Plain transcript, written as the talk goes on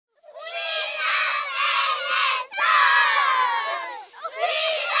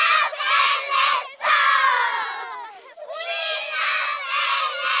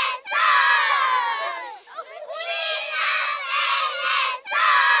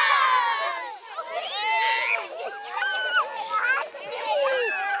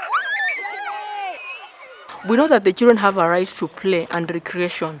We know that the children have a right to play and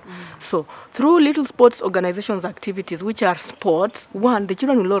recreation. So through Little Sports Organization's activities, which are sports, one, the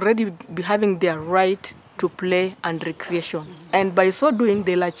children will already be having their right to play and recreation. And by so doing,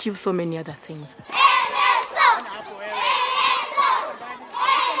 they'll achieve so many other things.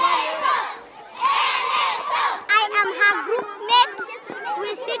 I am her group mate.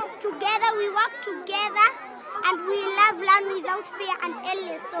 We sit together, we work together, and we love Learn Without Fear and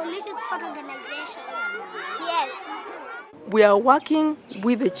LSO, Little Sport Organization. Yes. We are working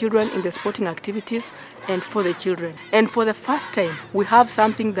with the children in the sporting activities and for the children. And for the first time, we have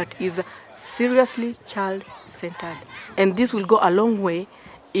something that is seriously child-centered. And this will go a long way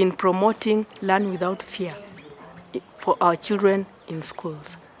in promoting Learn Without Fear for our children in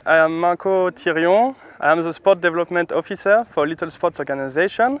schools. I am Marco Thirion. I am the Sport Development Officer for Little Sports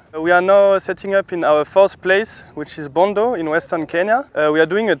Organization. We are now setting up in our first place, which is Bondo in Western Kenya. We are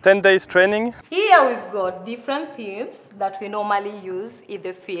doing a 10 days training. Here we've got different themes that we normally use in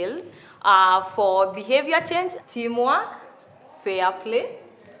the field for behavior change, teamwork, fair play,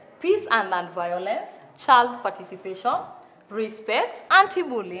 peace and non-violence, child participation, respect,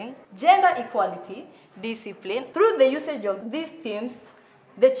 anti-bullying, gender equality, discipline. Through the usage of these themes,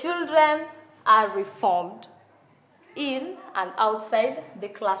 the children are reformed in and outside the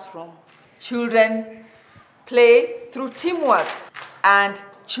classroom. Children play through teamwork, and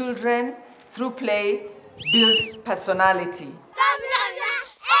children through play build personality.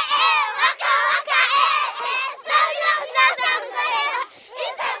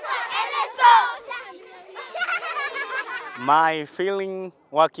 My feeling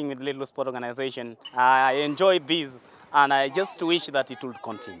working with Little Sport Organization, I enjoy this. And I just wish that it would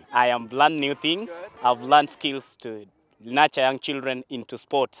continue. I have learned new things. I've learned skills to nurture young children into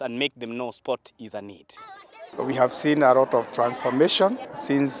sports and make them know sport is a need. We have seen a lot of transformation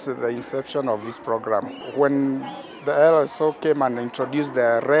since the inception of this program. When the LSO came and introduced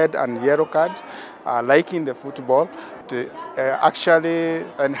the red and yellow cards, like in the football, to actually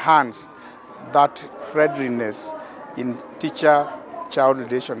enhance that friendliness in teacher-child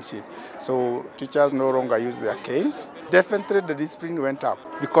relationship. So teachers no longer use their canes. Definitely the discipline went up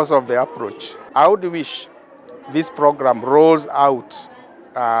because of the approach. I would wish this program rolls out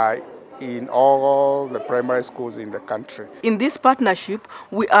in all the primary schools in the country. In this partnership,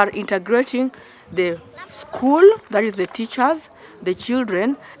 we are integrating the school, that is the teachers, the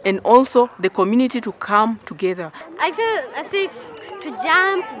children, and also the community to come together. I feel as if to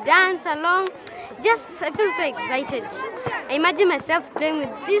jump, dance along, I feel so excited. I imagine myself playing with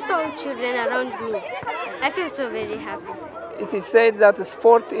these old children around me. I feel so very happy. It is said that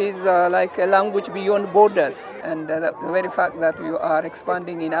sport is like a language beyond borders, and the very fact that you are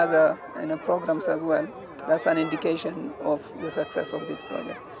expanding in other programs as well, that's an indication of the success of this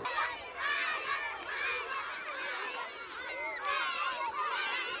project.